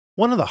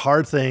One of the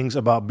hard things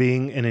about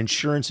being an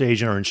insurance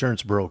agent or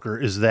insurance broker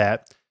is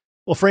that,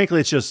 well, frankly,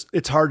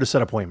 it's hard to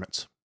set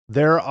appointments.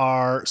 There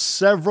are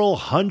several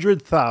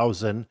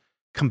 100,000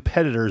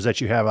 competitors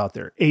that you have out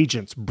there,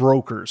 agents,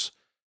 brokers.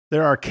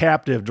 There are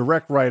captive,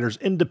 direct writers,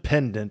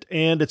 independent,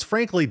 and it's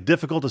frankly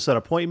difficult to set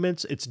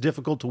appointments. It's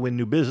difficult to win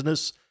new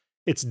business.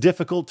 It's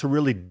difficult to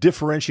really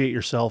differentiate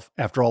yourself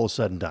after all is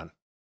said and done.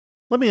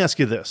 Let me ask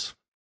you this.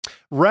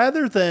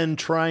 Rather than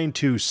trying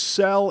to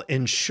sell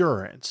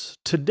insurance,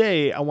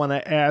 today I want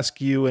to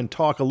ask you and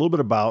talk a little bit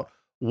about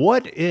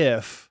what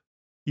if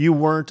you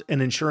weren't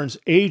an insurance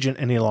agent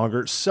any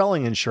longer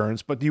selling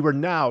insurance, but you were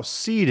now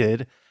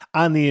seated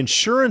on the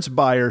insurance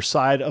buyer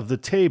side of the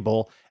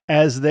table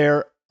as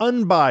their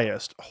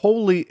unbiased,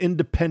 wholly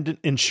independent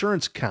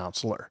insurance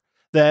counselor,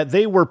 that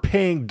they were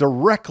paying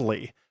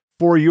directly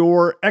for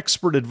your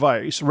expert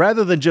advice.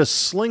 Rather than just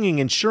slinging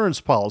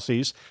insurance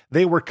policies,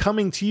 they were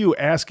coming to you,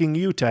 asking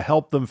you to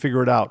help them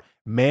figure it out,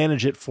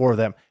 manage it for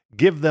them,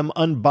 give them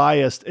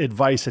unbiased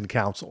advice and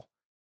counsel.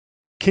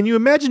 Can you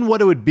imagine what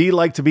it would be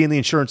like to be in the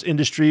insurance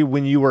industry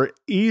when you were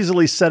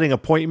easily setting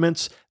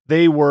appointments?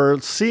 They were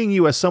seeing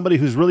you as somebody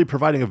who's really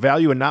providing a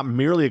value and not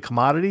merely a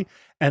commodity.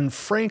 And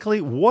frankly,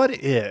 what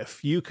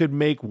if you could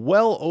make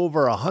well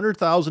over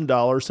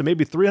 $100,000 to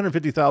maybe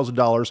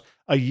 $350,000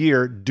 a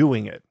year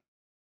doing it?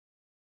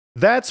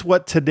 That's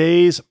what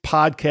today's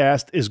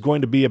podcast is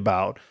going to be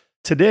about.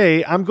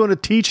 Today, I'm going to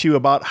teach you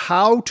about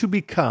how to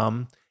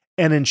become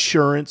an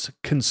insurance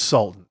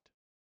consultant.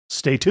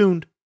 Stay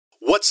tuned.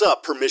 What's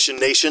up, Permission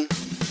Nation?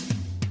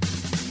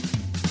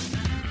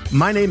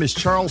 My name is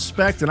Charles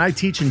Specht, and I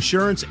teach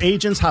insurance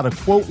agents how to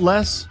quote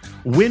less,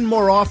 win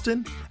more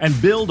often,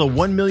 and build a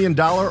 $1 million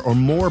or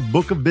more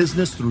book of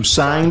business through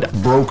signed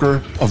broker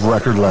of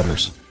record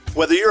letters.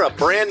 Whether you're a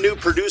brand new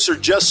producer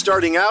just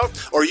starting out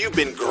or you've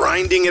been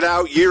grinding it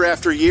out year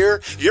after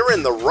year, you're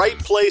in the right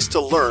place to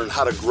learn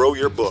how to grow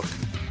your book.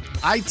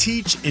 I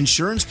teach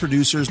insurance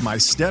producers my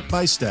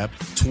step-by-step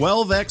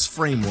 12X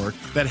framework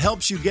that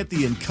helps you get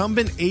the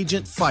incumbent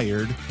agent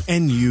fired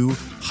and you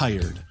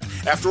hired.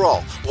 After all,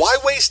 why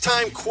waste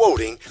time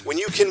quoting when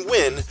you can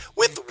win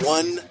with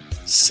one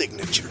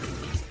signature?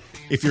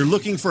 If you're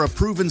looking for a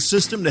proven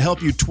system to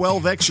help you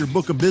 12X your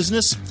book of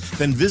business,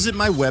 then visit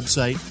my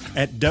website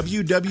at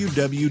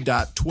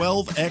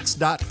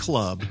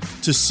www.12x.club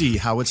to see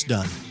how it's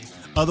done.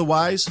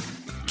 Otherwise,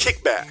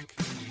 kick back,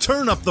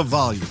 turn up the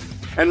volume,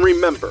 and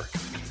remember,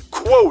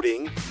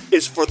 quoting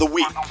is for the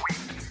weak.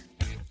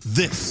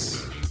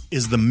 This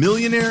is the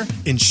Millionaire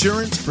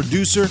Insurance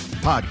Producer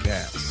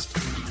Podcast.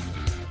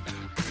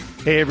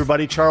 Hey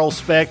everybody, Charles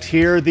Specht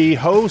here, the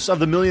host of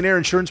the Millionaire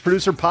Insurance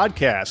Producer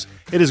Podcast.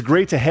 It is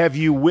great to have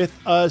you with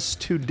us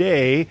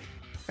today,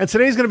 and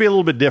today's going to be a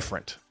little bit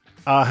different.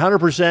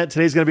 100%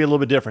 today's going to be a little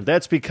bit different.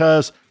 That's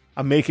because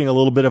I'm making a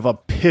little bit of a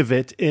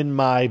pivot in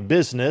my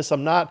business.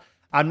 I'm not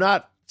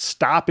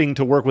stopping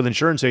to work with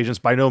insurance agents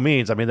by no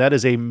means. I mean, that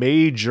is a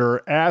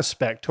major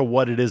aspect to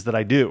what it is that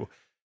I do.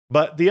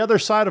 But the other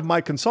side of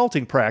my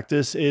consulting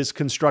practice is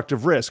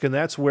constructive risk, and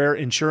that's where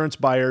insurance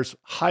buyers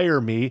hire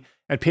me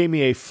and pay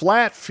me a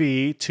flat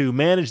fee to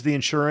manage the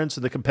insurance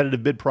and the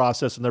competitive bid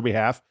process on their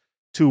behalf,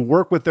 to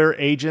work with their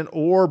agent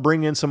or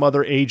bring in some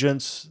other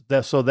agents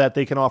so that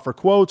they can offer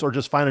quotes or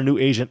just find a new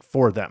agent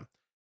for them.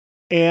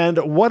 And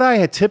what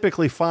I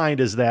typically find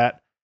is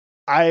that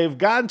I've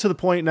gotten to the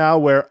point now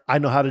where I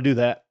know how to do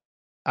that.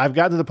 I've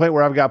gotten to the point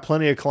where I've got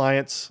plenty of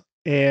clients,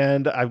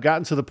 and I've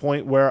gotten to the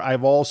point where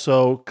I've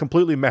also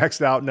completely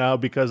maxed out now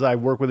because I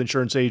work with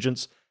insurance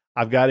agents.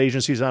 I've got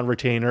agencies on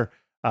retainer.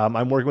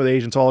 I'm working with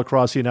agents all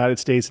across the United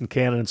States and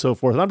Canada and so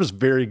forth. And I'm just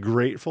very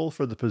grateful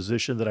for the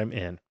position that I'm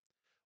in.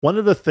 One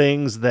of the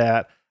things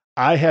that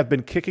I have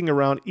been kicking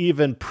around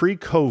even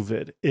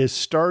pre-COVID is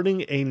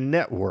starting a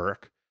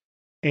network.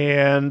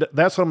 And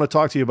that's what I'm going to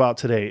talk to you about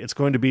today. It's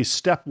going to be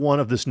step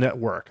one of this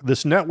network.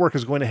 This network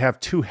is going to have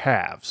two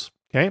halves.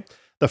 Okay.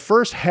 The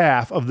first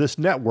half of this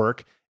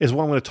network is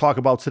what I'm going to talk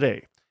about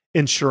today,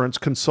 insurance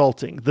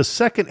consulting. The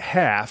second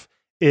half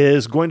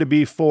is going to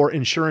be for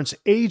insurance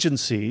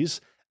agencies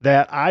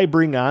that I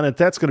bring on, and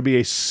that's going to be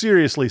a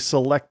seriously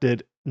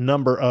selected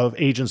number of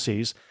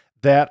agencies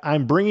that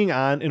I'm bringing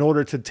on in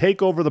order to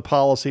take over the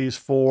policies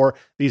for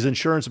these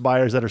insurance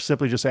buyers that are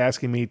simply just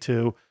asking me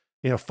to,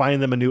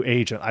 find them a new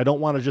agent. I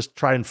don't want to just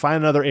try and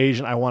find another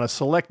agent. I want a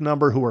select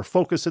number who are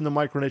focused in the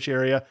micro niche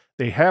area.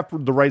 They have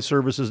the right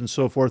services and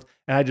so forth.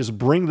 And I just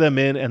bring them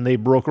in and they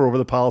broker over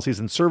the policies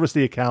and service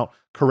the account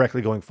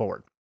correctly going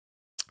forward.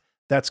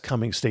 That's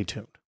coming. Stay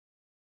tuned.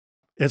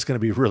 It's going to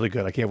be really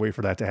good. I can't wait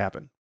for that to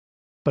happen.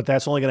 But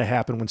that's only going to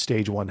happen when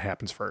stage one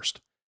happens first.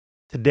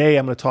 Today,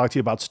 I'm going to talk to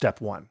you about step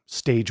one,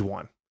 stage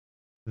one.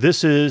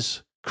 This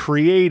is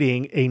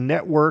creating a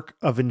network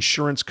of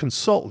insurance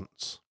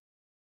consultants.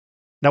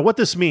 Now, what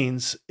this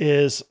means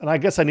is, and I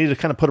guess I need to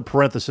kind of put a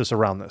parenthesis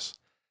around this.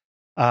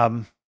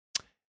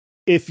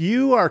 If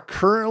you are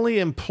currently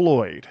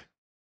employed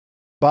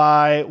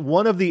by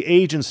one of the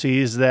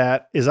agencies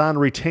that is on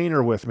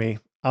retainer with me,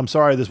 I'm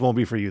sorry, this won't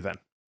be for you then.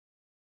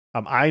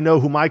 I know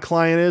who my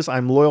client is.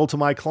 I'm loyal to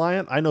my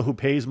client. I know who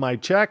pays my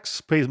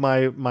checks, pays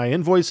my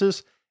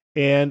invoices.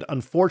 And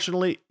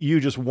unfortunately, you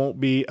just won't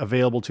be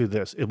available to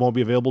this. It won't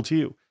be available to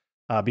you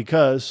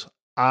because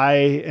I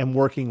am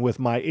working with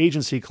my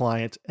agency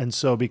client. And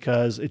so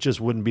because it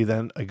just wouldn't be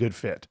then a good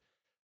fit.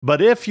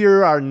 But if you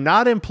are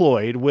not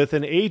employed with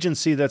an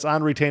agency that's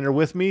on retainer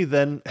with me,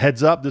 then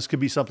heads up, this could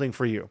be something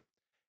for you.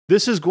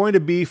 This is going to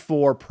be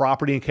for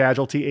property and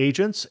casualty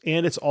agents,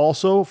 and it's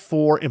also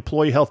for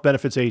employee health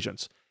benefits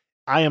agents.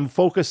 I am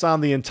focused on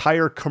the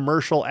entire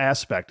commercial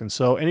aspect. And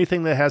so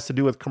anything that has to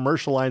do with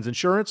commercial lines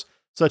insurance,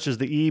 such as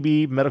the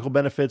EB, medical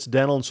benefits,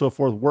 dental, and so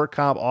forth, work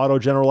comp, auto,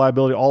 general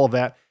liability, all of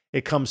that,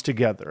 it comes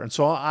together. And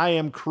so I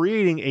am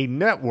creating a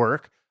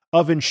network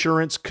of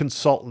insurance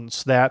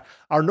consultants that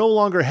are no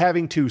longer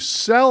having to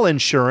sell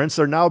insurance.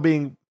 They're now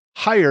being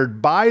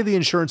hired by the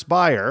insurance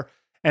buyer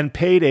and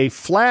paid a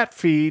flat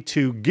fee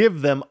to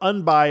give them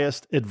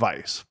unbiased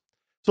advice.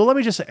 So let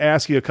me just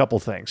ask you a couple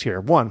things here.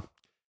 One,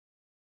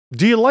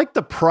 do you like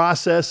the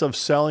process of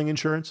selling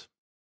insurance?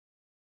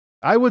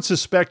 I would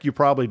suspect you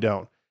probably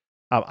don't.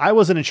 I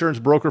was an insurance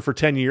broker for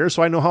 10 years,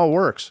 so I know how it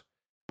works.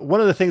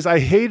 One of the things I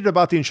hated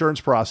about the insurance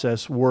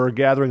process were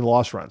gathering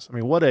loss runs. I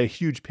mean, what a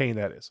huge pain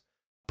that is.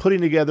 Putting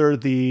together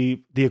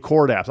the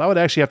Accord apps. I would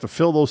actually have to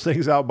fill those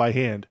things out by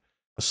hand.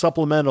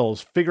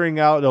 Supplementals, figuring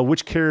out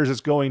which carriers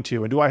it's going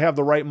to, and do I have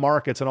the right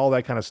markets and all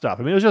that kind of stuff.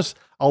 I mean, it was just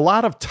a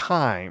lot of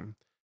time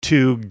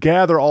to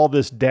gather all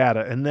this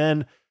data. And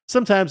then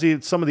sometimes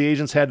some of the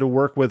agents had to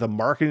work with a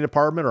marketing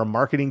department or a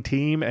marketing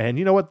team. And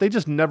you know what? They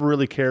just never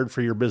really cared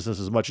for your business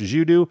as much as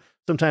you do.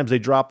 Sometimes they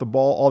drop the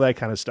ball, all that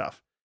kind of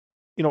stuff.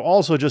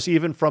 Also just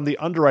even from the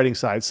underwriting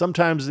side,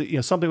 sometimes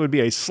something would be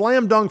a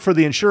slam dunk for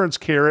the insurance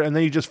carrier, and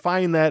then you just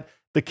find that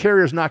the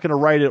carrier's not going to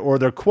write it, or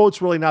their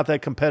quote's really not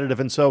that competitive.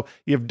 And so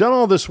you've done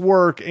all this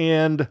work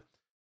and,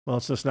 well,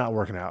 it's just not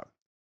working out.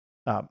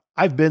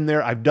 I've been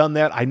there. I've done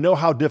that. I know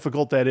how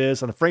difficult that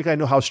is. And frankly, I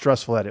know how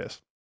stressful that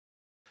is.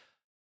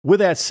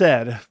 With that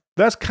said,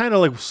 that's kind of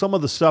like some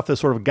of the stuff that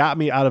sort of got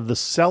me out of the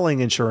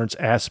selling insurance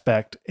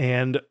aspect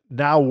and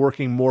now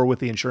working more with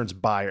the insurance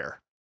buyer.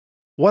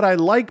 What I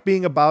like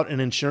being about an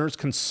insurance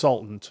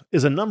consultant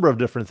is a number of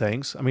different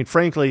things. I mean,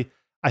 frankly,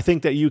 I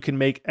think that you can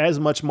make as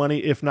much money,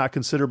 if not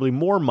considerably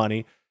more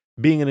money,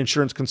 being an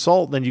insurance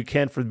consultant than you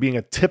can for being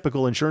a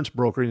typical insurance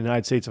broker in the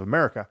United States of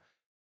America.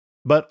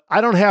 But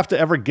I don't have to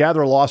ever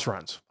gather loss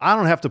runs. I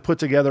don't have to put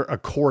together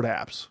Accord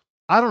apps.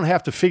 I don't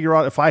have to figure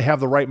out if I have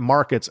the right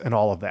markets and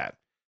all of that.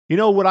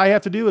 What I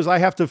have to do is I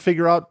have to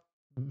figure out,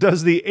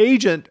 does the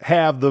agent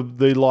have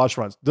the loss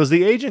runs? Does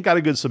the agent got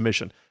a good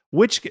submission?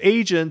 Which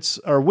agents,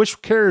 or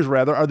which carriers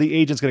rather, are the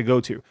agents going to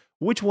go to?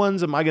 Which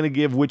ones am I going to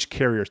give which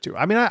carriers to?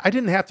 I mean, I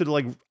don't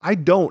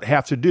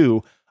have to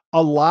do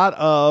a lot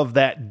of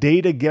that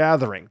data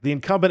gathering. The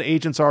incumbent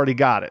agent's already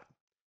got it.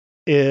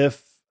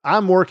 If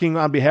I'm working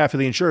on behalf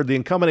of the insured, the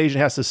incumbent agent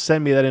has to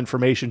send me that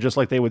information just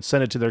like they would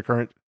send it to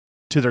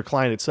their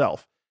client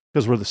itself,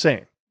 because we're the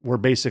same. We're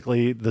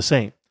basically the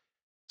same.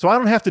 So I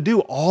don't have to do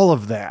all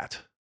of that.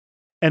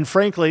 And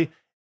frankly,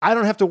 I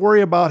don't have to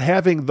worry about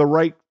having the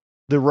right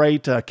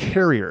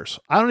carriers.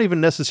 I don't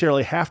even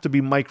necessarily have to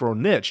be micro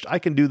niched. I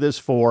can do this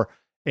for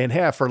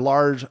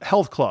large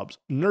health clubs,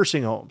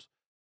 nursing homes,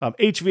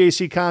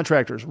 HVAC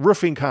contractors,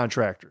 roofing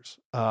contractors,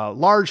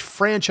 large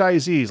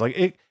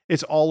franchisees.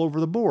 It's all over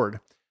the board.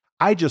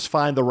 I just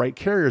find the right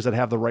carriers that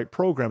have the right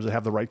programs, that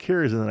have the right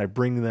carriers, and then I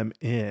bring them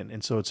in.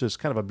 And so it's just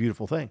kind of a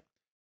beautiful thing.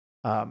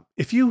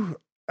 If you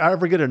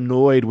ever get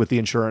annoyed with the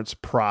insurance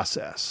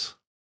process,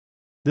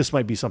 this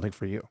might be something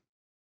for you.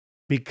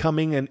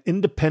 Becoming an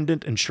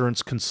independent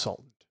insurance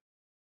consultant.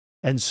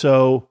 And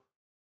so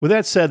with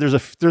that said,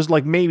 there's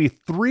like maybe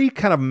three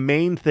kind of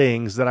main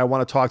things that I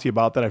want to talk to you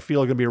about that I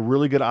feel are going to be a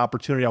really good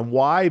opportunity on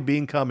why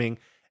becoming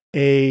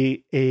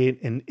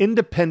an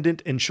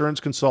independent insurance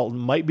consultant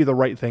might be the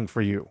right thing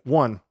for you.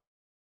 One,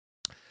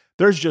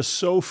 there's just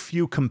so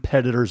few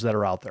competitors that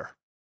are out there.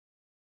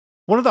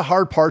 One of the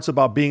hard parts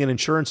about being an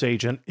insurance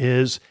agent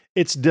is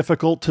it's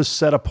difficult to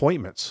set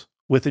appointments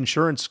with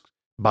insurance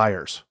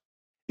buyers.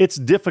 It's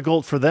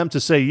difficult for them to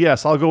say,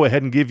 yes, I'll go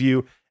ahead and give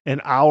you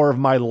an hour of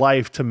my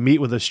life to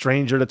meet with a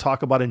stranger to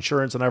talk about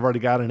insurance, and I've already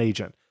got an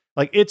agent.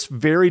 It's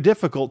very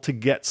difficult to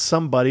get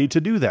somebody to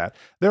do that.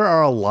 There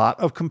are a lot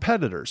of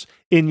competitors.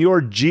 In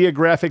your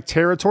geographic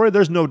territory,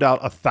 there's no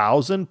doubt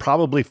 1,000,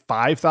 probably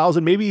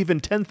 5,000, maybe even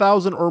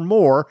 10,000 or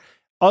more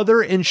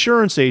other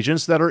insurance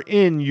agents that are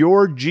in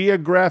your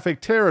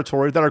geographic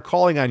territory that are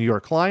calling on your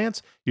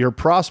clients, your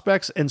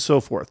prospects, and so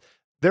forth.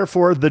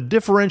 Therefore, the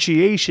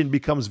differentiation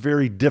becomes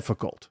very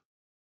difficult.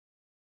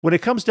 When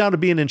it comes down to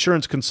being an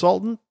insurance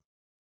consultant,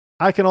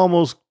 I can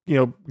almost,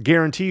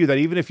 guarantee you that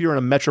even if you're in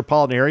a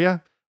metropolitan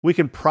area, we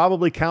can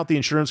probably count the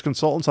insurance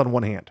consultants on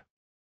one hand.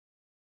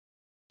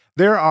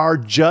 There are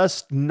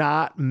just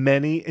not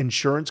many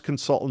insurance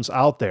consultants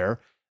out there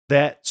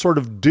that sort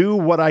of do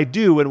what I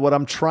do and what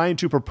I'm trying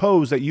to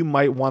propose that you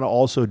might want to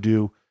also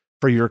do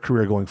for your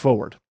career going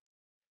forward.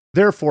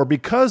 Therefore,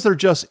 because there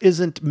just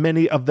isn't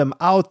many of them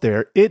out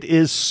there, it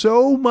is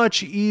so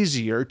much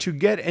easier to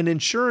get an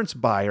insurance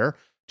buyer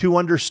to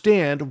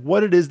understand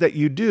what it is that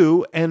you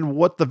do and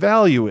what the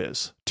value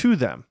is to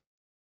them.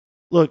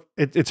 Look,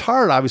 it's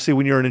hard, obviously,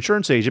 when you're an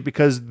insurance agent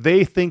because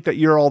they think that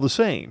you're all the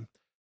same.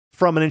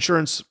 From an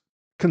insurance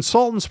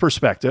consultant's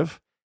perspective,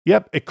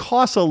 yep, it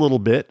costs a little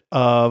bit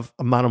of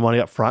amount of money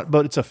up front,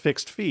 but it's a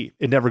fixed fee.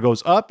 It never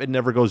goes up. It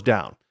never goes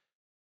down.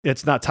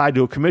 It's not tied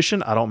to a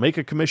commission. I don't make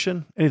a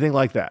commission, anything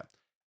like that.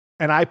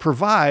 And I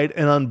provide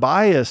an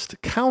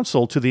unbiased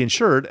counsel to the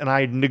insured, and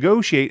I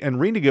negotiate and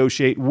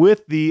renegotiate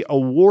with the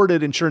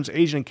awarded insurance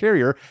agent and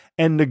carrier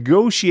and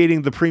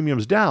negotiating the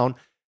premiums down.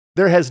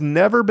 There has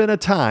never been a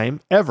time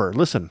ever,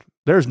 listen,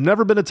 there's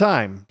never been a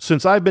time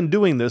since I've been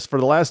doing this for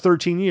the last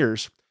 13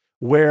 years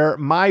where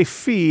my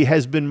fee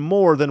has been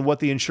more than what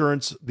the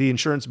insurance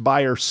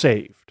buyer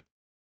saved.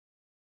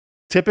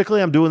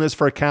 Typically, I'm doing this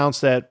for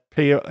accounts that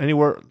pay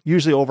anywhere,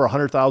 usually over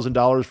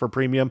 $100,000 for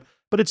premium,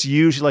 but it's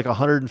usually like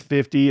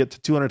 $150,000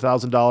 to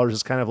 $200,000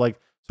 is kind of like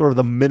sort of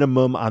the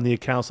minimum on the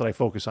accounts that I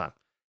focus on.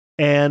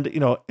 And,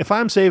 if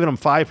I'm saving them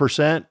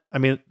 5%, I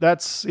mean,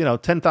 that's,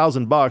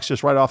 $10,000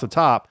 just right off the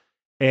top.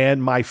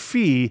 And my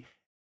fee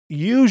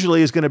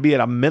usually is going to be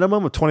at a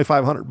minimum of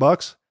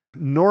 $2,500.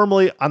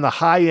 Normally on the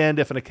high end,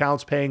 if an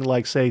account's paying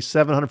like say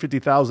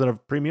 $750,000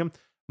 of premium,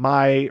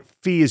 my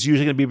fee is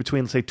usually going to be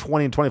between, say,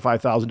 $20,000 and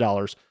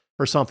 $25,000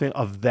 for something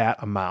of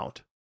that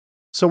amount.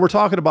 So we're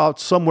talking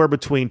about somewhere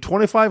between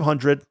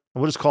 $2,500 and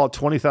we'll just call it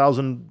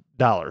 $20,000.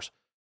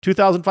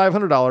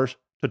 $2,500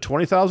 to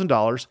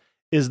 $20,000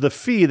 is the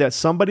fee that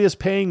somebody is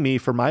paying me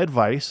for my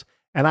advice,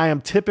 and I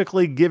am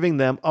typically giving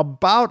them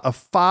about a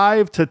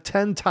 5 to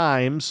 10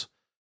 times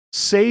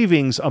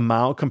savings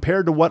amount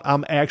compared to what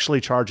I'm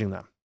actually charging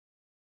them.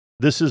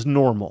 This is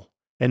normal.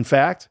 In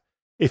fact,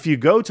 if you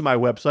go to my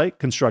website,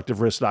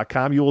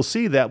 constructiverisk.com, you will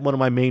see that one of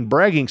my main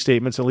bragging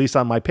statements, at least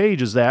on my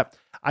page, is that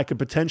I could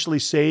potentially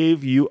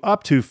save you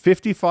up to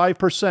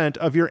 55%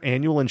 of your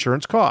annual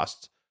insurance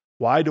costs.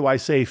 Why do I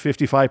say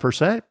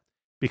 55%?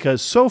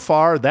 Because so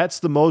far, that's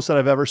the most that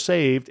I've ever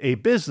saved a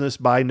business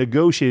by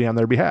negotiating on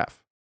their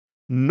behalf.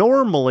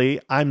 Normally,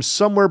 I'm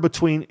somewhere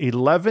between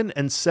 11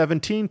 and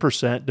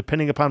 17%,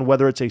 depending upon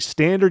whether it's a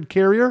standard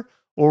carrier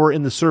or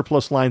in the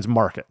surplus lines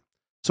market.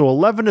 So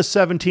 11 to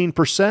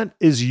 17%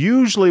 is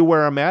usually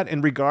where I'm at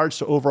in regards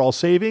to overall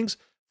savings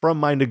from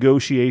my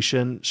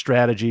negotiation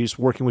strategies,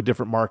 working with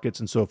different markets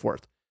and so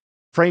forth.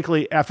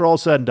 Frankly, after all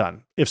said and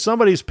done, if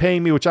somebody's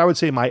paying me, which I would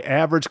say my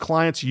average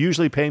client's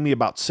usually paying me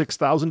about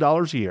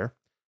 $6,000 a year,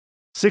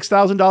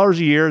 $6,000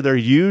 a year, they're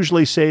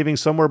usually saving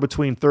somewhere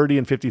between $30,000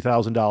 and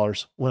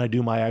 $50,000 when I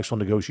do my actual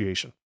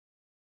negotiation.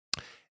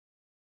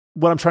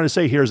 What I'm trying to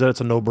say here is that it's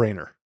a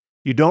no-brainer.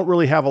 You don't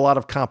really have a lot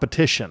of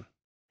competition.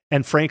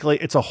 And frankly,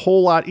 it's a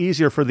whole lot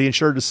easier for the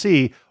insured to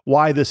see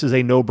why this is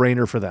a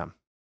no-brainer for them.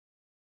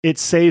 It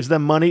saves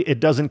them money. It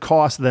doesn't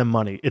cost them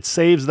money. It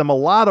saves them a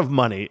lot of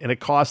money, and it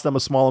costs them a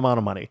small amount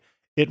of money.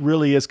 It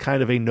really is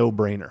kind of a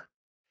no-brainer.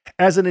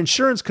 As an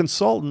insurance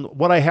consultant,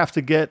 what I have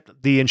to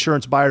get the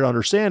insurance buyer to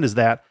understand is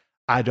that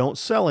I don't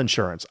sell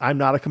insurance. I'm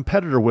not a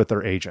competitor with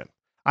their agent.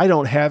 I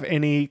don't have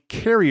any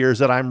carriers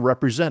that I'm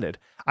represented.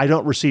 I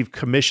don't receive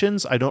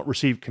commissions. I don't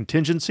receive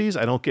contingencies.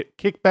 I don't get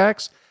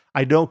kickbacks.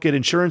 I don't get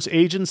insurance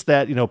agents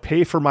that,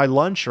 pay for my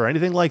lunch or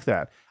anything like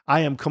that. I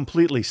am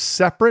completely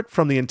separate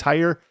from the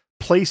entire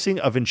placing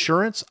of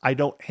insurance. I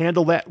don't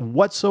handle that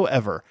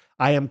whatsoever.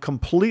 I am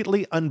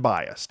completely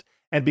unbiased.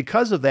 And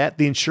because of that,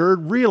 the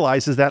insured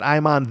realizes that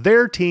I'm on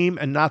their team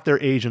and not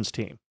their agent's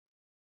team.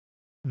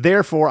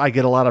 Therefore, I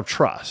get a lot of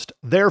trust.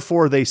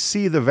 Therefore, they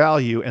see the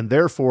value, and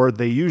therefore,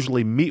 they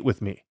usually meet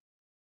with me.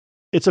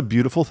 It's a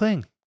beautiful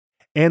thing.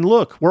 And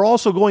look, we're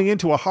also going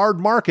into a hard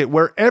market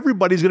where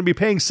everybody's going to be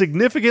paying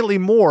significantly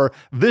more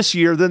this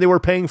year than they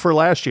were paying for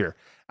last year.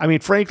 I mean,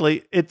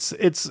 frankly, it's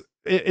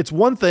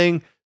one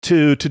thing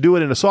to do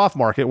it in a soft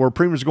market where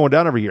premiums are going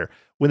down every year.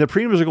 When the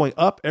premiums are going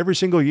up every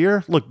single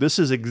year, look, this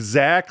is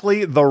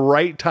exactly the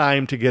right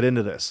time to get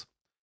into this.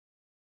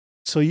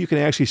 So you can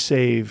actually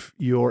save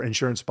your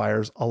insurance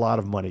buyers a lot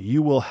of money.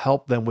 You will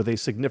help them with a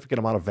significant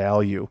amount of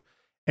value.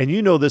 And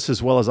you know this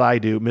as well as I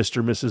do, Mr.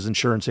 and Mrs.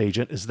 Insurance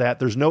Agent, is that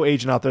there's no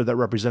agent out there that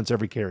represents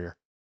every carrier,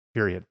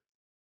 period.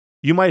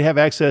 You might have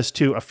access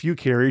to a few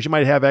carriers. You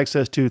might have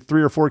access to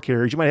 3 or 4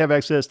 carriers. You might have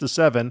access to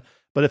 7,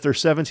 but if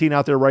there's 17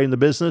 out there writing the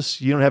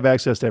business, you don't have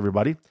access to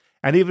everybody.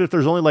 And even if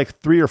there's only like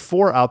 3 or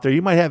 4 out there,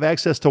 you might have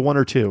access to 1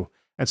 or 2.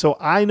 And so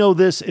I know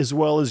this as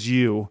well as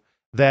you,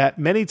 that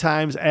many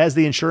times as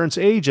the insurance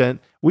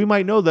agent, we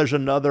might know there's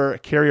another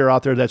carrier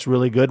out there that's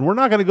really good. And we're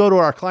not going to go to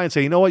our client and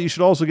say, you know what, you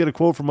should also get a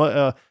quote from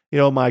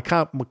my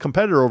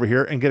competitor over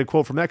here and get a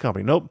quote from that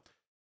company. Nope,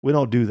 we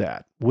don't do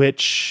that,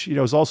 which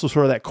is also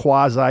sort of that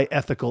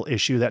quasi-ethical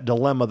issue, that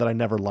dilemma that I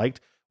never liked,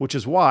 which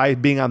is why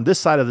being on this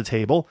side of the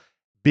table,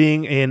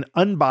 being an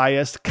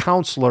unbiased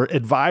counselor,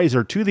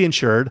 advisor to the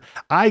insured,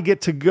 I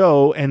get to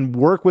go and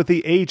work with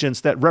the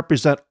agents that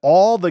represent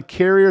all the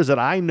carriers that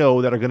I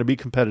know that are going to be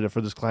competitive for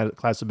this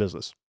class of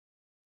business.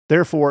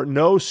 Therefore,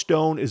 no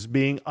stone is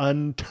being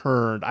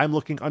unturned. I'm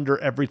looking under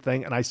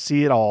everything and I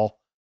see it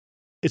all.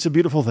 It's a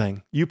beautiful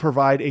thing. You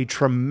provide a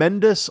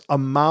tremendous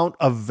amount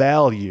of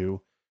value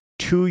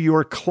to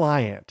your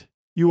client.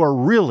 You are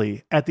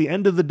really, at the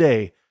end of the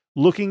day,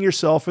 looking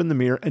yourself in the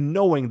mirror and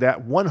knowing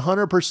that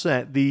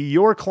 100%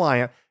 your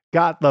client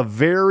got the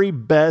very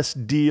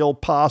best deal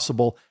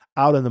possible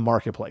out in the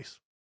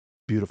marketplace.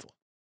 Beautiful.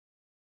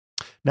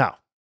 Now,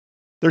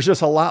 there's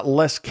just a lot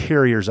less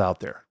carriers out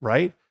there,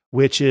 right?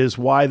 Which is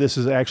why this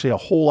is actually a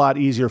whole lot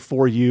easier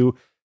for you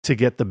to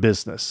get the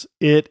business.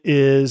 It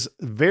is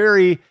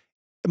very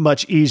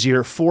much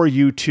easier for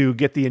you to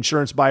get the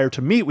insurance buyer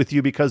to meet with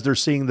you because they're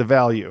seeing the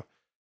value.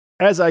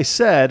 As I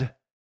said,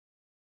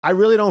 I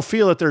really don't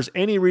feel that there's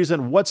any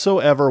reason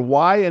whatsoever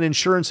why an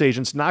insurance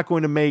agent's not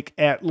going to make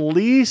at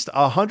least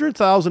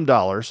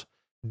 $100,000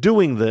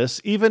 doing this,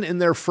 even in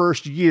their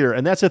first year.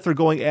 And that's if they're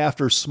going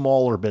after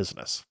smaller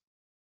business.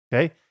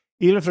 Okay?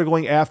 Even if they're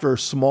going after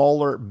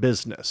smaller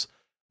business.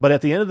 But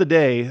at the end of the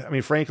day, I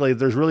mean, frankly,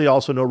 there's really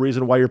also no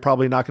reason why you're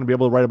probably not going to be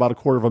able to write about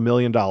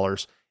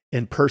 $250,000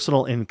 in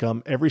personal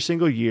income every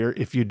single year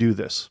if you do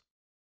this.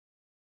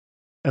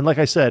 And like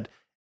I said,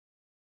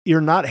 you're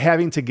not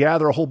having to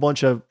gather a whole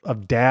bunch of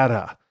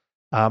data.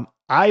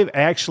 I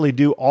actually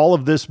do all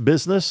of this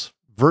business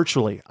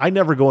virtually. I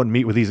never go and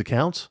meet with these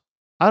accounts.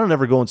 I don't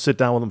ever go and sit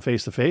down with them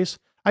face to face.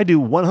 I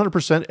do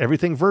 100%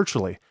 everything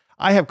virtually.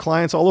 I have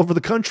clients all over the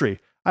country.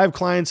 I have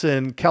clients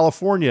in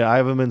California. I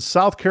have them in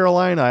South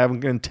Carolina. I have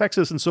them in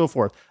Texas and so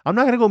forth. I'm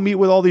not going to go meet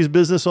with all these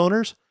business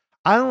owners.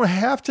 I don't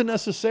have to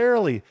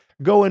necessarily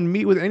go and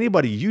meet with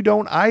anybody. You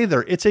don't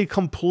either. It's a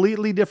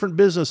completely different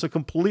business, a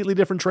completely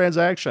different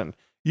transaction.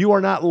 You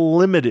are not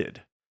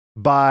limited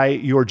by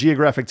your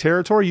geographic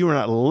territory. You are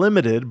not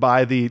limited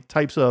by the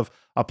types of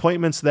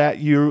appointments that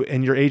you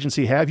and your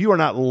agency have. You are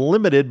not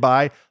limited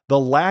by the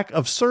lack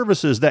of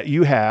services that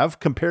you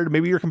have compared to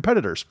maybe your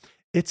competitors.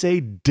 It's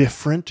a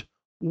different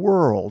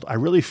world. I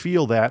really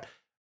feel that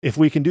if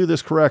we can do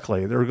this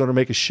correctly, they're going to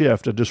make a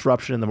shift, a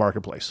disruption in the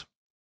marketplace.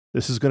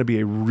 This is going to be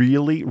a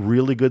really,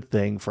 really good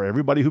thing for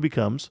everybody who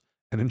becomes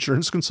an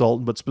insurance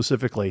consultant, but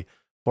specifically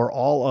for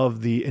all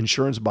of the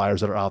insurance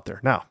buyers that are out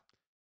there. Now,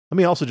 let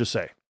me also just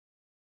say,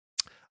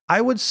 I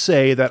would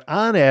say that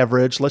on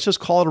average, let's just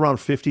call it around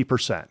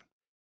 50%.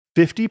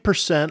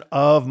 50%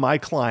 of my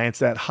clients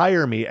that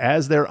hire me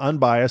as their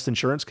unbiased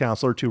insurance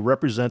counselor to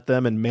represent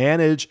them and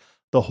manage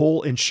the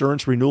whole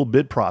insurance renewal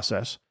bid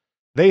process,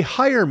 they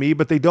hire me,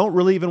 but they don't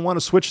really even want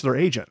to switch their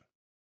agent.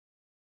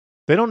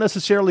 They don't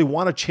necessarily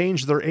want to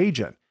change their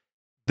agent.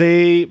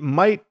 They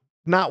might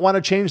not want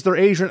to change their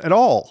agent at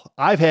all.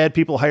 I've had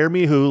people hire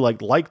me who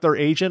like their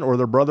agent or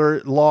their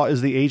brother-in-law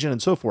is the agent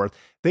and so forth.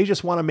 They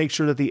just want to make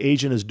sure that the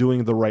agent is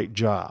doing the right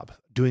job,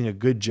 doing a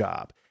good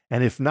job.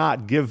 And if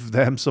not, give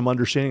them some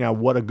understanding on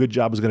what a good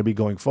job is going to be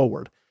going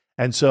forward.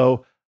 And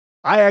so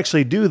I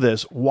actually do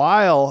this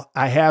while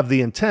I have the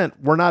intent.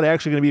 We're not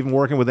actually going to be even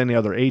working with any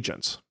other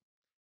agents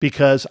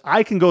because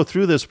I can go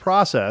through this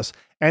process.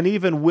 And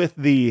even with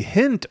the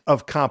hint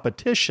of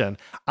competition,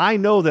 I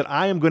know that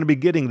I am going to be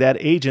getting that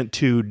agent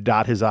to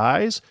dot his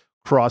I's,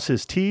 cross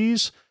his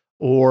T's,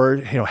 or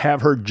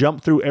have her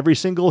jump through every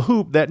single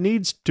hoop that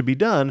needs to be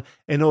done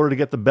in order to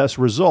get the best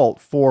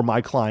result for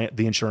my client,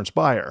 the insurance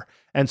buyer.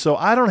 And so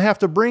I don't have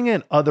to bring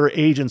in other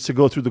agents to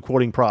go through the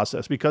quoting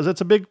process because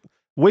it's a big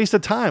waste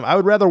of time. I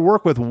would rather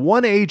work with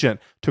one agent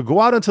to go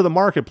out into the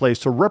marketplace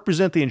to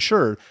represent the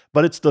insured,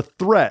 but it's the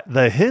threat,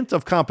 the hint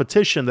of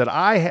competition that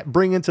I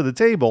bring into the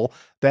table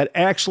that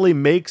actually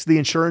makes the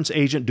insurance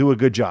agent do a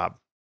good job.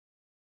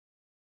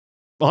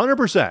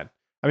 100%.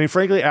 I mean,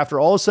 frankly, after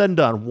all is said and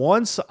done,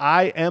 once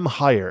I am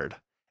hired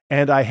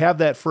and I have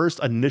that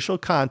first initial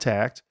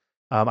contact,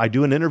 I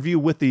do an interview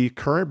with the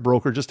current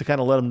broker just to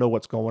kind of let them know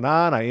what's going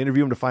on. I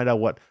interview them to find out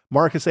what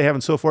markets they have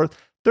and so forth.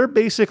 They're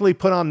basically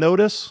put on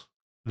notice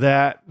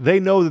that they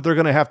know that they're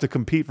going to have to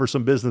compete for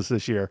some business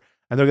this year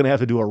and they're going to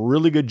have to do a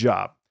really good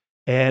job.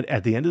 And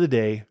at the end of the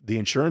day, the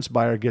insurance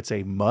buyer gets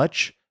a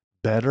much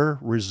better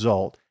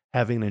result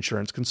having an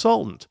insurance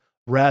consultant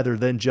rather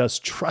than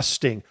just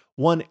trusting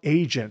one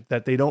agent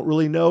that they don't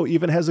really know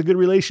even has a good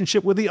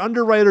relationship with the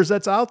underwriters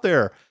that's out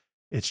there.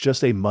 It's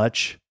just a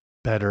much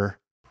better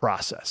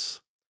process.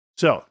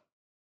 So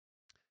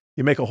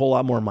you make a whole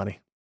lot more money.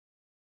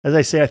 As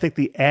I say, I think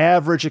the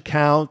average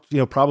account,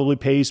 probably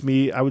pays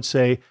me, I would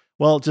say,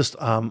 well, just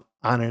on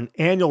an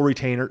annual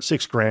retainer,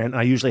 $6,000.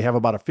 I usually have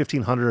about a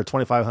 $1,500 or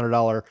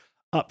 $2,500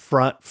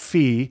 upfront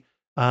fee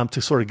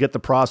to sort of get the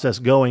process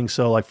going.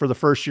 So like for the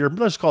first year,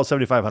 let's call it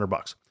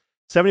 $7,500.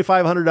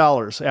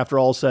 $7,500 after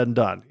all said and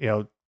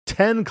done.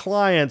 10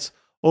 clients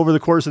over the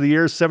course of the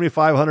year,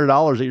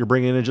 $7,500 that you're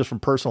bringing in just from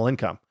personal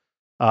income.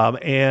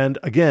 And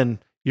again,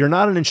 you're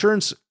not an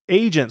insurance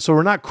agent, so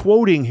we're not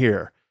quoting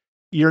here.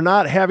 You're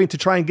not having to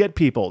try and get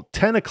people.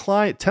 10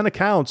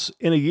 accounts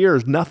in a year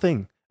is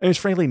nothing. And it's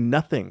frankly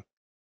nothing.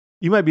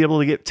 You might be able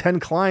to get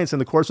 10 clients in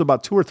the course of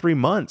about 2 or 3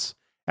 months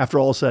after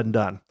all is said and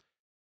done.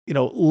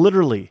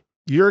 Literally,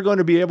 you're going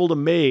to be able to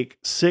make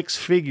 6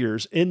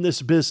 figures in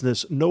this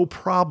business, no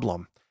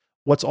problem.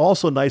 What's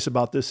also nice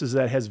about this is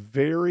that it has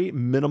very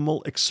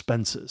minimal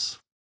expenses.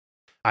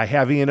 I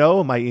have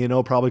E&O. My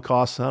E&O probably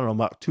costs, I don't know,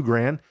 about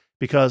 $2,000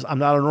 because I'm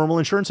not a normal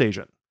insurance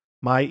agent.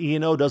 My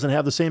E&O doesn't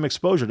have the same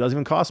exposure. It doesn't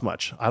even cost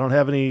much. I don't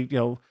have any,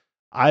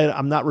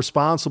 I'm not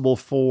responsible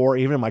for,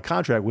 even in my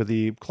contract with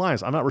the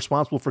clients, I'm not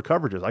responsible for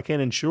coverages. I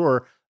can't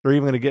ensure they're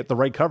even going to get the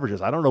right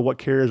coverages. I don't know what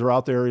carriers are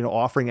out there,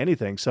 offering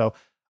anything. So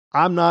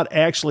I'm not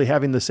actually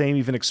having the same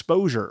even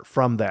exposure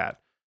from that.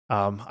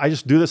 I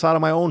just do this out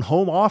of my own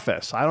home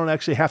office. I don't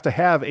actually have to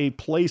have a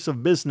place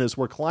of business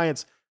where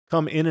clients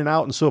come in and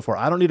out and so forth.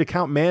 I don't need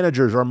account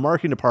managers or a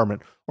marketing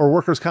department or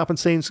workers'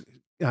 compensation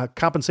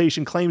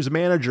claims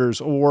managers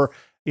or,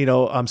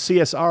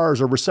 CSRs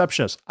or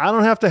receptionists. I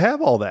don't have to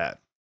have all that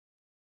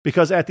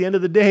because at the end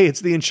of the day, it's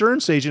the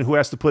insurance agent who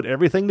has to put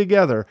everything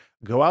together,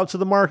 go out to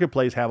the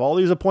marketplace, have all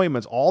these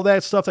appointments, all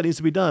that stuff that needs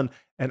to be done.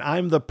 And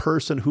I'm the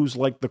person who's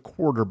like the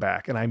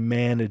quarterback and I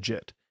manage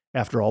it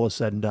after all is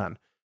said and done.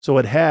 So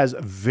it has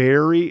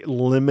very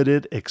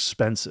limited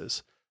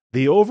expenses.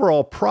 The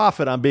overall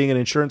profit on being an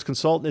insurance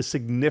consultant is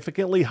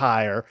significantly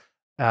higher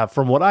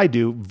from what I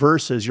do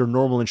versus your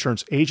normal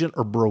insurance agent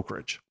or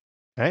brokerage.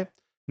 Okay.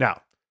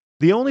 Now,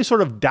 the only sort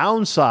of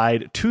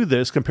downside to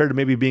this compared to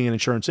maybe being an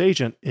insurance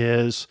agent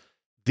is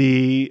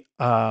the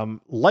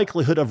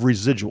likelihood of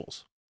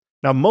residuals.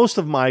 Now, most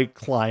of my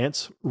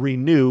clients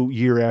renew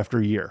year after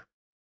year.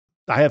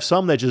 I have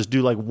some that just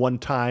do like one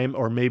time,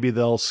 or maybe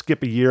they'll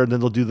skip a year and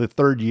then they'll do the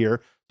third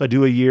year. So I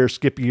do a year,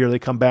 skip a year, they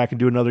come back and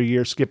do another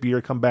year, skip a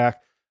year, come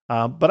back.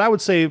 But I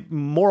would say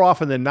more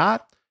often than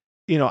not,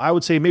 I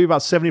would say maybe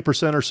about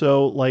 70% or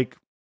so,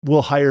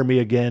 will hire me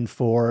again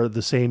for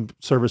the same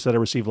service that I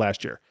received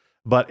last year.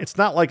 But it's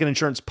not like an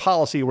insurance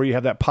policy where you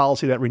have that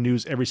policy that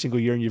renews every single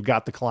year and you've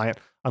got the client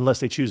unless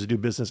they choose to do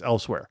business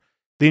elsewhere.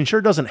 The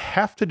insured doesn't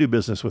have to do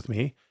business with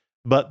me.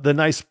 But the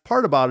nice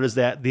part about it is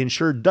that the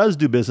insured does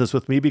do business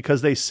with me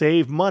because they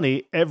save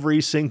money every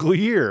single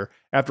year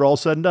after all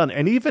said and done.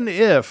 And even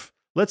if,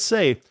 let's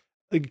say,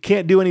 you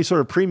can't do any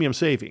sort of premium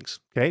savings,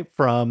 okay,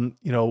 from,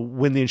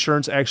 when the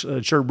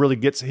insured really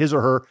gets his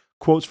or her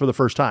quotes for the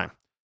first time,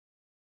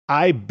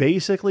 I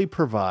basically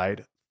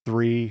provide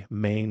three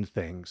main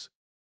things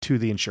to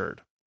the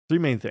insured. Three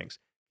main things.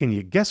 Can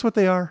you guess what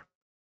they are?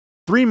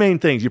 Three main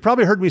things. You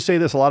probably heard me say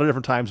this a lot of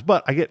different times,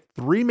 but I get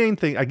three main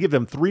things. I give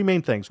them three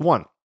main things.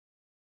 One,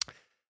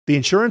 the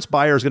insurance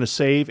buyer is going to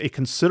save a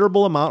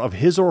considerable amount of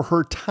his or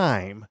her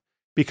time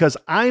because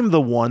I'm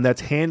the one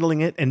that's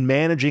handling it and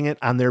managing it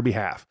on their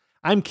behalf.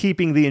 I'm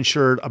keeping the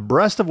insured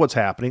abreast of what's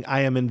happening.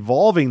 I am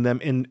involving them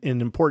in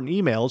important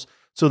emails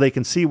so they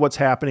can see what's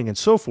happening and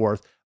so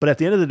forth. But at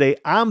the end of the day,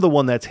 I'm the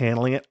one that's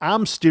handling it.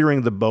 I'm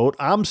steering the boat.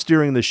 I'm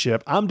steering the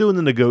ship. I'm doing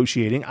the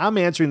negotiating. I'm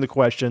answering the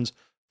questions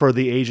for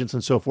the agents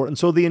and so forth. And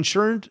so the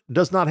insured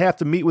does not have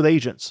to meet with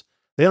agents.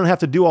 They don't have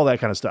to do all that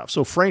kind of stuff.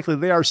 So frankly,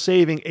 they are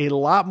saving a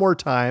lot more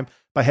time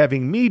by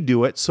having me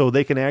do it so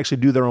they can actually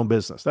do their own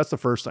business. That's the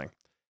first thing.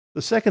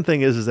 The second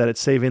thing is that it's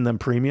saving them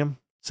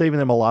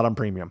a lot on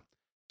premium.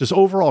 Just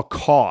overall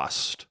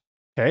cost.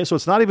 Okay, so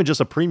it's not even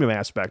just a premium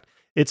aspect.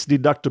 It's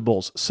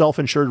deductibles,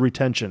 self-insured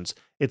retentions,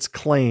 it's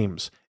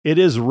claims, it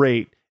is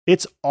rate,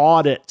 it's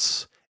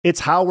audits,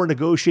 it's how we're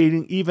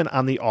negotiating even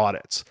on the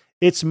audits.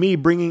 It's me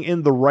bringing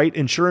in the right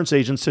insurance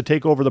agents to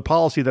take over the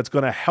policy that's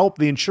going to help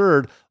the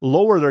insured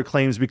lower their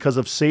claims because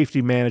of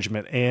safety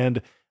management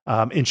and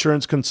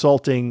insurance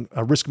consulting,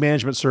 risk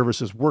management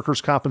services,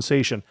 workers'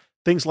 compensation,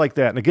 things like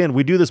that. And again,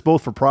 we do this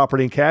both for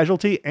property and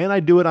casualty, and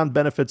I do it on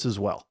benefits as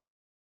well.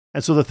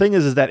 And so the thing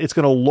is that it's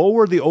going to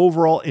lower the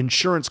overall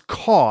insurance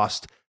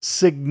cost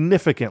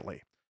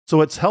significantly. So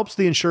it helps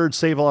the insured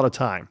save a lot of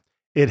time.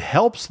 It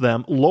helps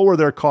them lower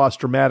their costs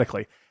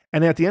dramatically.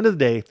 And at the end of the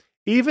day,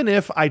 even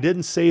if I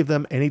didn't save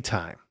them any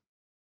time,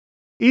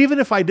 even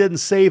if I didn't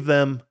save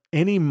them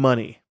any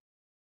money,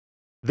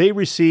 they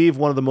receive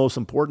one of the most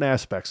important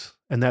aspects,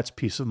 and that's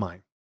peace of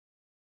mind.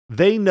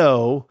 They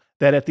know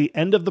that at the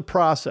end of the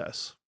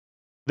process,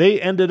 they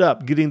ended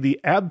up getting the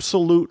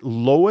absolute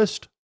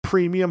lowest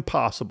premium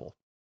possible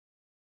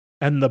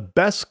and the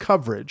best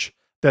coverage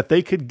that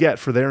they could get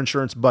for their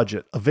insurance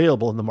budget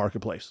available in the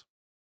marketplace.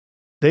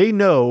 They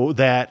know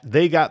that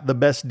they got the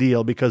best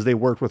deal because they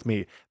worked with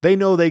me. They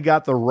know they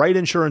got the right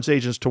insurance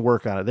agents to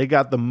work on it. They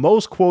got the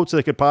most quotes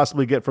they could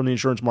possibly get from the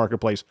insurance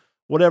marketplace,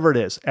 whatever it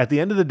is. At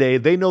the end of the day,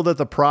 they know that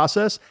the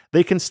process,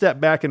 they can step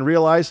back and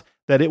realize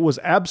that it was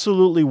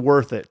absolutely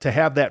worth it to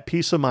have that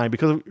peace of mind.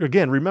 Because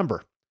again,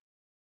 remember,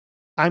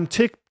 I'm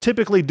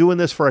typically doing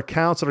this for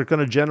accounts that are going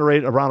to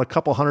generate around a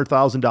couple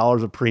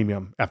 $100,000 of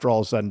premium after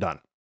all is said and done.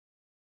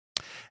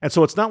 And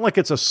so it's not like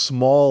it's a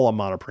small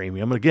amount of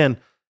premium. Again,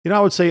 I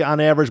would say on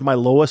average, my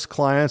lowest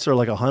clients are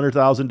like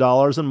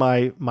 $100,000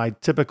 and my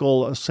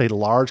typical, say,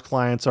 large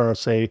clients are,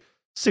 say,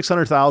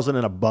 $600,000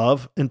 and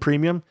above in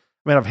premium.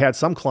 I mean, I've had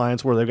some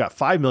clients where they've got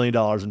 $5 million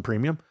in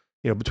premium,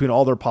 between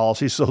all their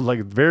policies. So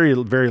like very,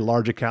 very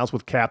large accounts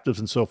with captives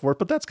and so forth,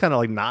 but that's kind of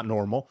like not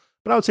normal.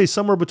 But I would say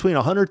somewhere between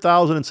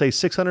 $100,000 and say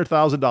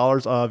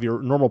 $600,000 of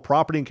your normal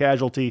property and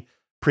casualty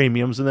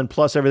premiums, and then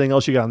plus everything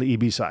else you got on the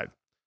EB side.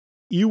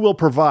 you will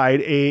provide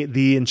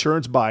the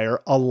insurance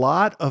buyer a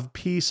lot of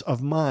peace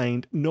of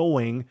mind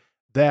knowing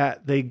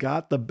that they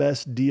got the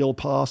best deal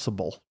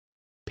possible,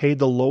 paid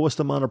the lowest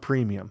amount of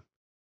premium,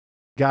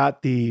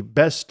 got the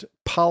best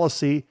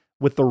policy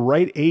with the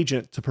right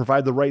agent to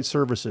provide the right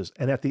services.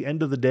 And at the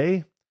end of the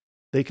day,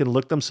 they can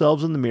look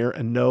themselves in the mirror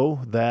and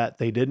know that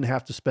they didn't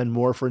have to spend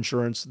more for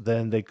insurance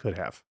than they could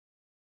have.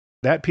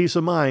 That peace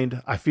of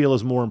mind, I feel,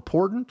 is more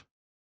important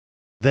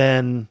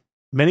than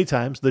many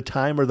times the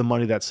time or the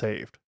money that's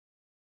saved.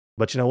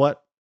 But you know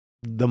what?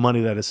 The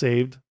money that is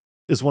saved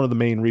is one of the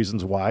main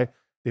reasons why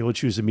they will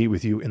choose to meet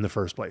with you in the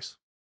first place.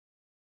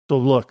 So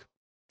look,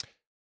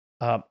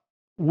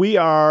 when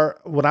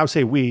I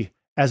say we,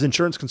 as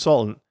insurance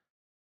consultant,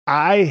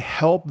 I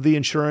help the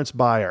insurance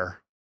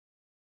buyer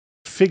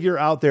figure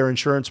out their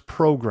insurance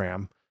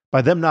program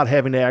by them not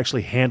having to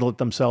actually handle it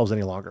themselves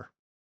any longer.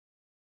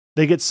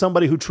 They get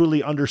somebody who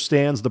truly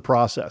understands the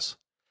process.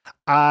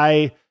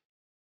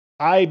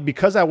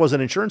 Because I was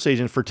an insurance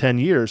agent for 10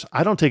 years,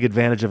 I don't take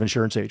advantage of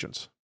insurance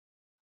agents.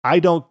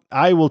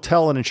 I will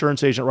tell an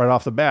insurance agent right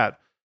off the bat,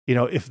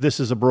 if this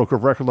is a broker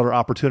of record letter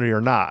opportunity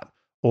or not,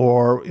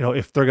 or,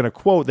 if they're going to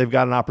quote, they've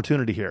got an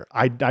opportunity here.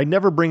 I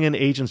never bring in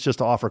agents just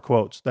to offer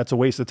quotes. That's a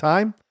waste of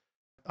time.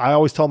 I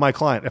always tell my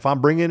client, if I'm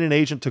bringing in an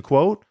agent to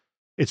quote,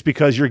 it's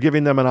because you're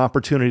giving them an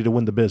opportunity to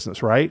win the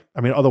business, right?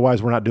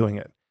 Otherwise we're not doing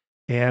it.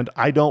 And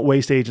I don't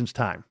waste agents'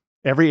 time.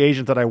 Every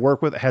agent that I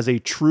work with has a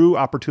true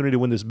opportunity to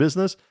win this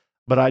business.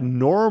 But I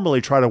normally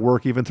try to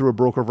work even through a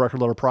broker of record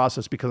letter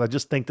process because I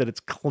just think that it's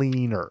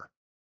cleaner.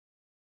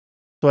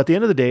 So at the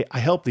end of the day, I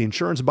help the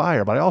insurance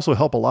buyer, but I also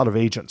help a lot of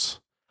agents.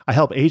 I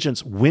help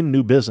agents win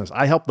new business.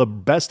 I help the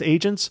best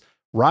agents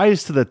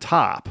rise to the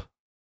top.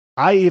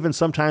 I even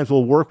sometimes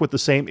will work with the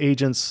same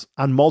agents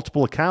on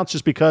multiple accounts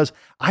just because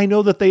I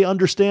know that they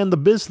understand the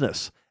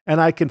business and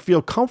I can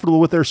feel comfortable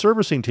with their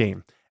servicing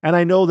team. And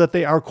I know that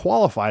they are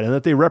qualified and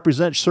that they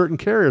represent certain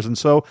carriers. And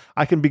so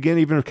I can begin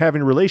even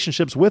having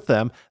relationships with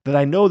them that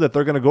I know that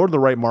they're going to go to the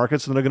right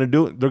markets and they're going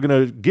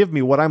to give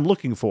me what I'm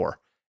looking for.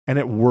 And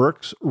it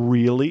works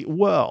really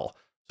well.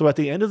 So at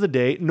the end of the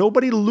day,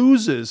 nobody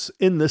loses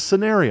in this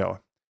scenario.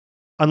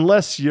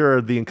 Unless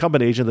you're the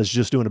incumbent agent that's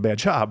just doing a bad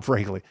job,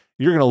 frankly.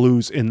 You're going to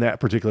lose in that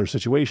particular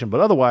situation.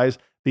 But otherwise,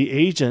 the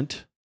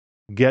agent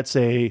gets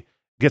a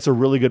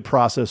really good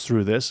process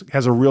through this,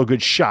 has a real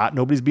good shot.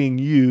 Nobody's being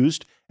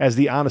used as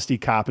the honesty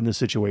cop in this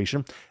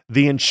situation.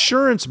 The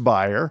insurance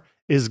buyer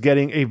is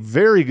getting a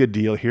very good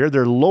deal here.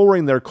 They're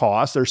lowering their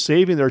costs. They're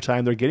saving their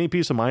time. They're getting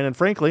peace of mind. And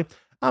frankly,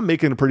 I'm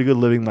making a pretty good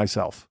living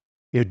myself,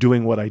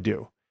 doing what I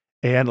do.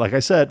 And like I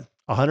said,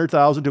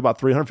 $100,000 to about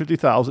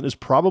 $350,000 is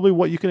probably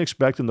what you can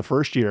expect in the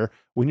first year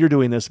when you're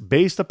doing this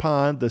based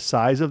upon the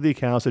size of the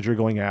accounts that you're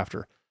going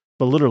after.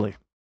 But literally,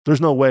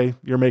 there's no way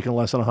you're making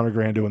less than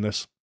 $100,000 doing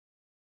this.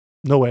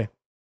 No way.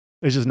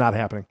 It's just not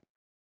happening.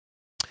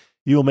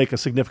 You will make a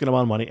significant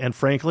amount of money. And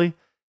frankly,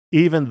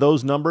 even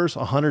those numbers,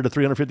 $100,000 to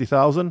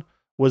 $350,000,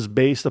 was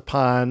based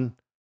upon,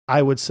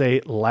 I would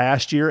say,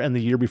 last year and the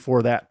year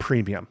before that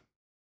premium.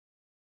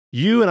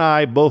 You and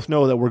I both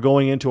know that we're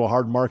going into a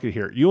hard market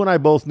here. You and I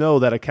both know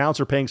that accounts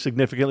are paying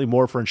significantly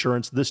more for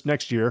insurance this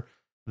next year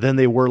than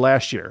they were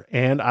last year.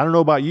 And I don't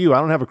know about you.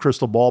 I don't have a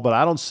crystal ball, but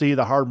I don't see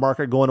the hard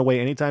market going away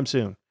anytime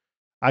soon.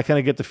 I kind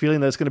of get the feeling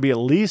that it's going to be at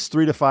least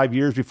 3 to 5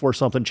 years before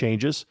something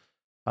changes.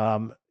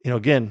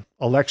 Again,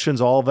 elections,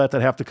 all of that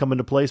have to come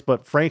into place.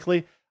 But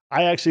frankly,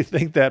 I actually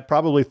think that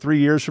probably 3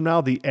 years from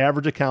now, the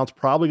average account's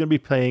probably going to be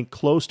paying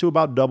close to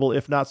about double,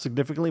 if not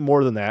significantly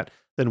more than that,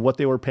 than what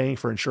they were paying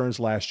for insurance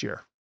last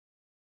year.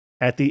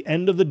 At the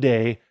end of the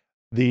day,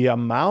 the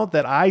amount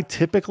that I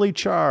typically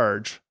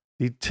charge,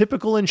 the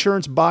typical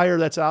insurance buyer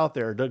that's out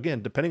there,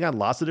 again, depending on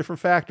lots of different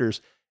factors,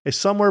 is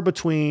somewhere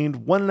between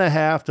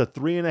 1.5% to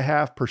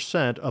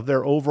 3.5% of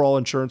their overall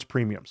insurance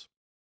premiums.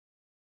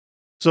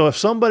 So if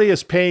somebody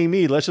is paying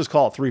me, let's just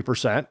call it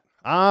 3%,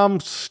 I'm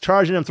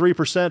charging them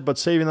 3%, but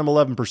saving them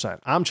 11%.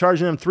 I'm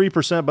charging them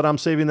 3%, but I'm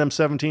saving them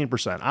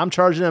 17%. I'm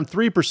charging them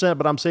 3%,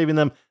 but I'm saving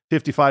them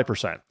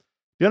 55%.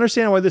 Do you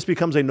understand why this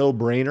becomes a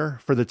no-brainer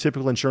for the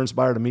typical insurance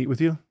buyer to meet with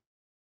you?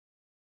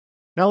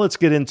 Now let's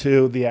get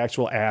into the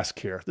actual ask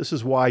here. This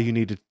is why you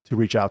need to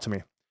reach out to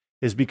me,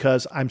 is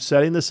because I'm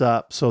setting this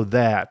up so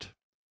that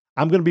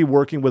I'm going to be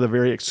working with a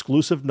very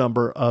exclusive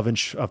number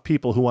of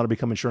people who want to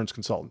become insurance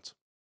consultants.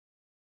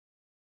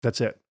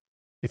 That's it.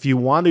 If you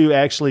want to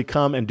actually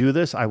come and do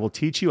this, I will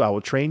teach you. I will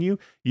train you.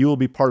 You will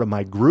be part of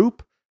my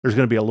group. There's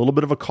going to be a little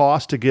bit of a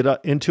cost to get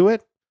into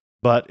it,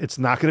 but it's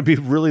not going to be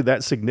really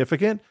that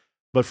significant.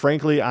 But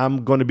frankly,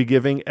 I'm going to be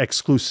giving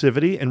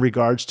exclusivity in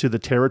regards to the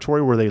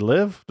territory where they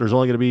live. There's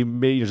only going to be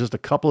maybe just a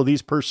couple of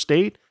these per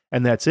state,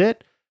 and that's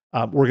it.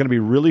 We're going to be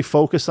really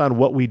focused on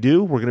what we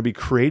do. We're going to be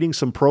creating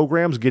some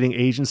programs, getting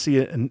agency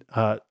and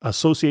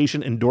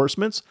association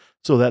endorsements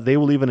so that they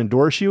will even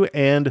endorse you.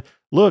 And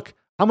look,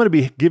 I'm going to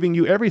be giving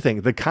you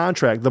everything, the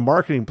contract, the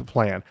marketing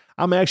plan.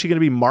 I'm actually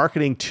going to be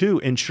marketing to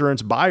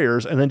insurance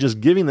buyers and then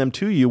just giving them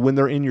to you when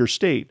they're in your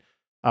state.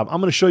 I'm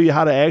going to show you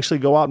how to actually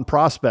go out and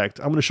prospect.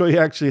 I'm going to show you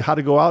actually how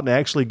to go out and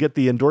actually get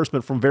the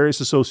endorsement from various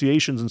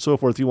associations and so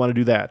forth if you want to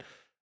do that.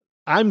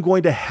 I'm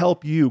going to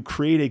help you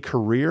create a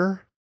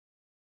career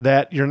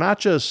that you're not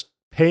just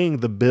paying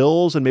the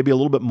bills and maybe a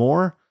little bit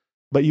more,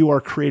 but you are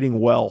creating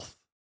wealth.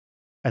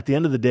 At the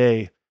end of the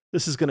day,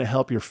 this is going to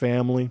help your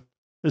family.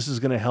 This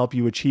is going to help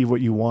you achieve what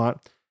you want.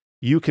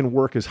 You can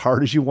work as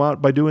hard as you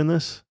want by doing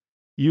this.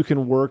 You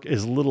can work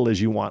as little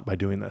as you want by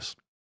doing this.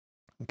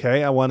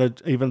 Okay, I want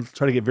to even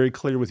try to get very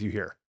clear with you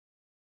here.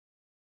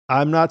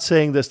 I'm not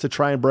saying this to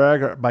try and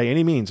brag by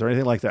any means or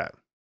anything like that.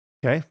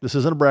 Okay, this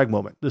isn't a brag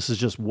moment. This is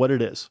just what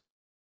it is.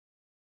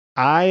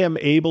 I am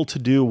able to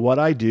do what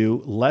I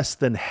do less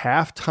than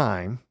half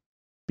time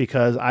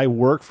because I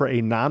work for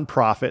a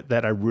nonprofit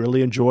that I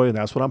really enjoy, and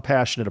that's what I'm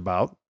passionate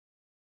about.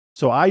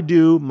 So I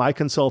do my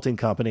consulting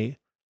company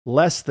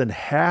less than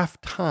half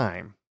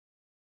time,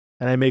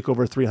 and I make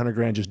over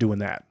 $300,000 just doing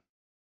that.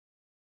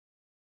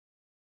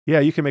 Yeah,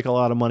 you can make a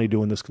lot of money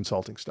doing this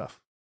consulting stuff.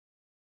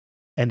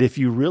 And if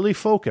you really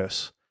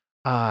focus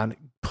on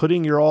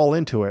putting your all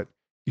into it,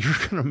 you're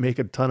going to make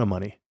a ton of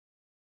money.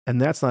 And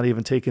that's not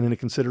even taken into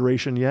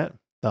consideration yet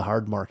the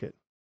hard market.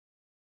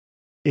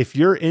 If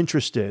you're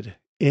interested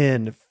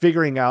in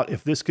figuring out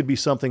if this could be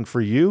something for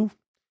you,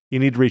 you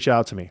need to reach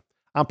out to me.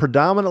 I'm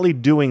predominantly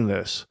doing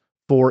this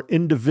for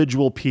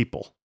individual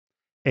people.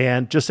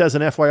 And just as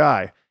an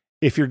FYI,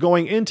 if you're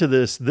going into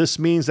this, this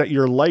means that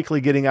you're likely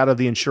getting out of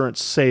the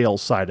insurance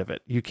sales side of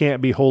it. You can't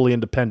be wholly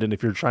independent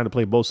if you're trying to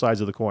play both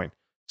sides of the coin.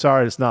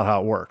 Sorry, it's not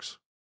how it works.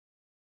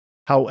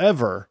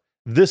 However,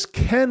 this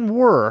can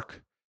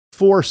work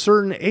for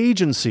certain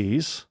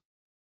agencies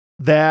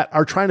that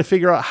are trying to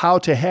figure out how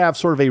to have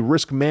sort of a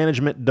risk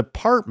management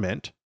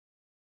department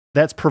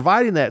that's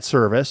providing that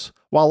service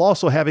while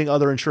also having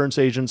other insurance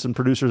agents and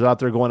producers out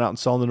there going out and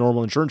selling the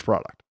normal insurance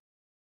product.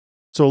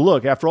 So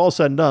look, after all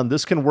said and done,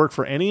 this can work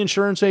for any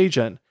insurance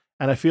agent,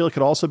 and I feel it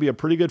could also be a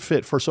pretty good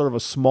fit for sort of a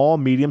small,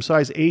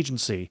 medium-sized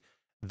agency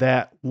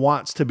that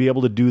wants to be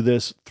able to do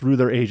this through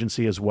their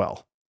agency as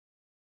well.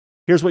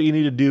 Here's what you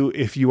need to do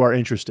if you are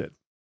interested.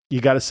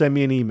 You got to send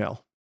me an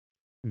email.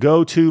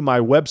 Go to my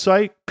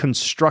website,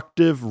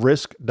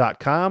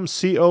 constructiverisk.com,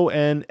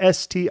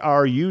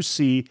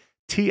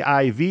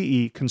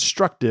 CONSTRUCTIVE,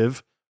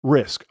 Constructive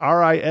Risk,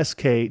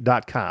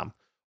 RISK.com.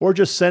 Or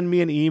just send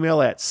me an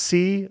email at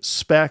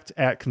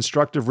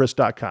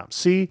cspect@constructiverisk.com,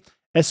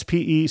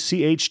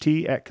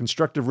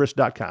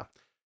 CSPECHT@constructiverisk.com.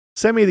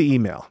 Send me the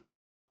email.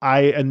 I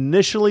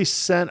initially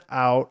sent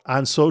out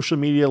on social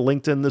media,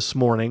 LinkedIn this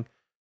morning,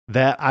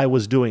 that I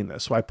was doing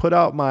this. So I put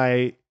out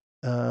my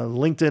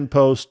LinkedIn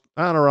post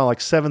around like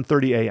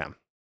 7:30 a.m.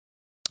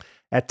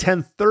 At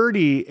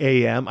 10:30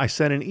 a.m., I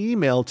sent an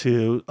email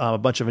to a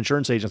bunch of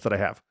insurance agents that I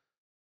have.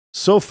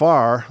 So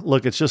far,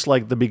 look, it's just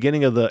like the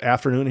beginning of the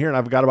afternoon here, and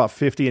I've got about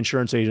 50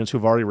 insurance agents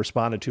who've already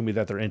responded to me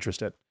that they're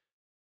interested.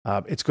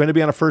 It's going to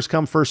be on a first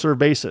come, first serve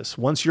basis.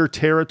 Once your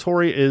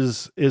territory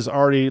is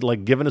already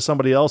like given to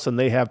somebody else and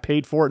they have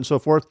paid for it and so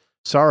forth,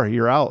 sorry,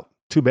 you're out.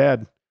 Too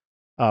bad.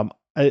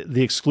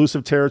 The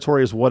exclusive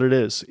territory is what it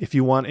is. If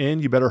you want in,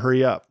 you better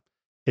hurry up.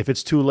 If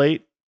it's too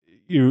late,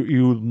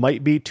 you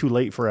might be too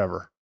late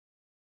forever.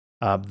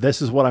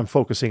 This is what I'm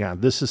focusing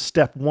on. This is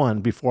step one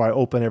before I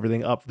open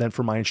everything up then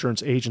for my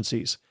insurance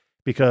agencies.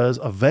 Because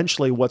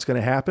eventually what's going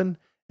to happen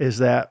is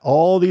that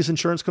all these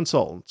insurance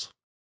consultants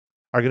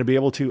are going to be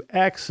able to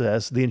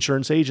access the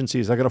insurance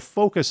agencies. They're going to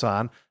focus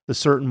on the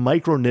certain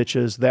micro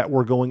niches that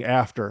we're going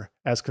after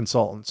as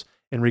consultants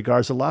in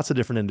regards to lots of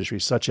different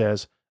industries, such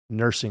as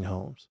nursing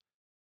homes,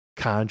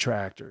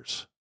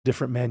 contractors,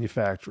 different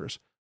manufacturers,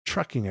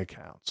 trucking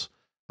accounts,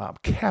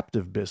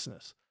 captive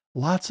business.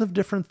 Lots of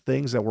different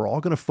things that we're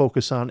all going to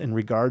focus on in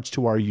regards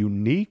to our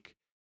unique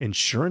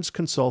insurance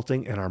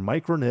consulting and our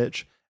micro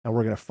niche. And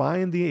we're going to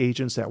find the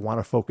agents that want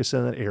to focus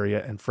in that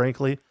area. And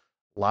frankly,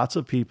 lots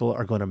of people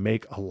are going to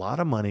make a lot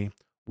of money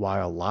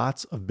while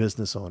lots of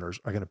business owners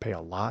are going to pay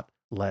a lot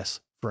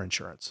less for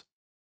insurance.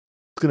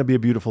 It's going to be a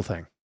beautiful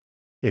thing.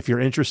 If you're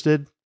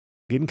interested,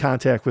 get in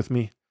contact with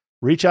me.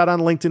 Reach out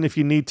on LinkedIn if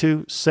you need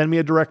to. Send me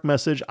a direct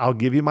message. I'll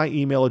give you my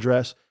email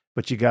address,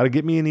 but you got to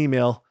get me an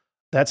email.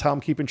 That's how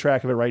I'm keeping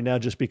track of it right now,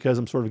 just because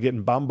I'm sort of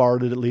getting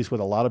bombarded, at least with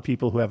a lot of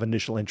people who have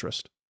initial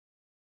interest.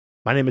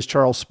 My name is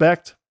Charles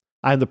Specht.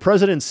 I'm the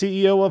president and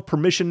CEO of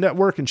Permission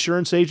Network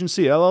Insurance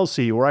Agency,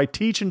 LLC, where I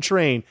teach and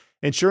train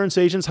insurance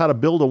agents how to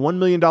build a $1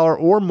 million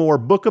or more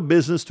book of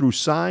business through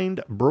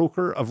signed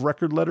broker of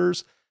record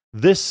letters.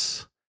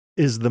 This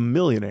is the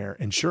Millionaire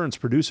Insurance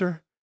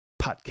Producer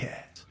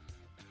Podcast.